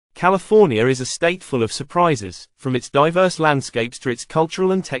California is a state full of surprises, from its diverse landscapes to its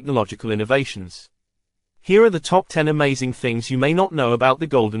cultural and technological innovations. Here are the top 10 amazing things you may not know about the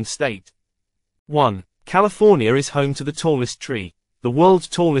Golden State. 1. California is home to the tallest tree. The world's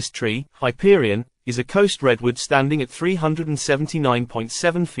tallest tree, Hyperion, is a coast redwood standing at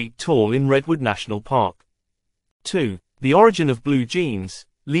 379.7 feet tall in Redwood National Park. 2. The origin of blue jeans.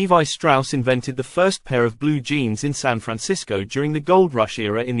 Levi Strauss invented the first pair of blue jeans in San Francisco during the Gold Rush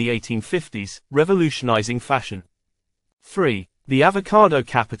era in the 1850s, revolutionizing fashion. 3. The avocado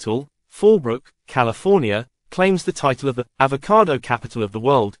capital, Fallbrook, California, claims the title of the avocado capital of the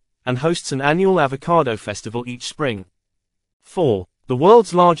world, and hosts an annual avocado festival each spring. 4. The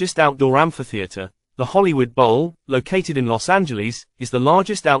world's largest outdoor amphitheater, the Hollywood Bowl, located in Los Angeles, is the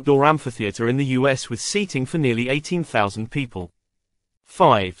largest outdoor amphitheater in the U.S. with seating for nearly 18,000 people.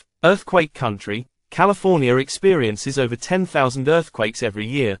 5. Earthquake country. California experiences over 10,000 earthquakes every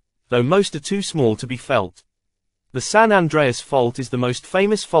year, though most are too small to be felt. The San Andreas Fault is the most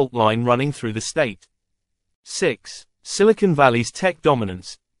famous fault line running through the state. 6. Silicon Valley's tech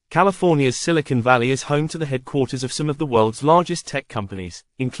dominance. California's Silicon Valley is home to the headquarters of some of the world's largest tech companies,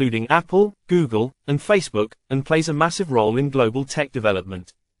 including Apple, Google, and Facebook, and plays a massive role in global tech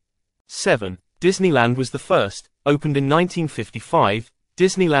development. 7. Disneyland was the first. Opened in 1955,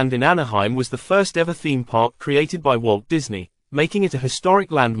 Disneyland in Anaheim was the first ever theme park created by Walt Disney, making it a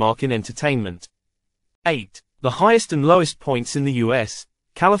historic landmark in entertainment. 8. The highest and lowest points in the U.S.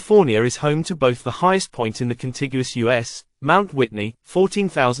 California is home to both the highest point in the contiguous U.S., Mount Whitney,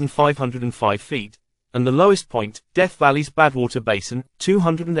 14,505 feet, and the lowest point, Death Valley's Badwater Basin,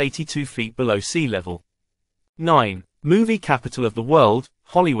 282 feet below sea level. 9. Movie capital of the world.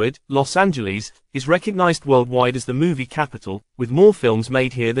 Hollywood, Los Angeles, is recognized worldwide as the movie capital, with more films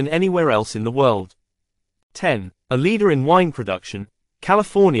made here than anywhere else in the world. 10. A leader in wine production.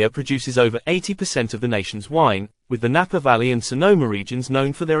 California produces over 80% of the nation's wine, with the Napa Valley and Sonoma regions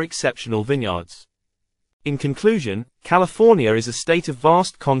known for their exceptional vineyards. In conclusion, California is a state of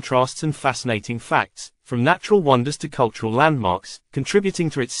vast contrasts and fascinating facts, from natural wonders to cultural landmarks, contributing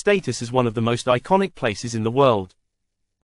to its status as one of the most iconic places in the world.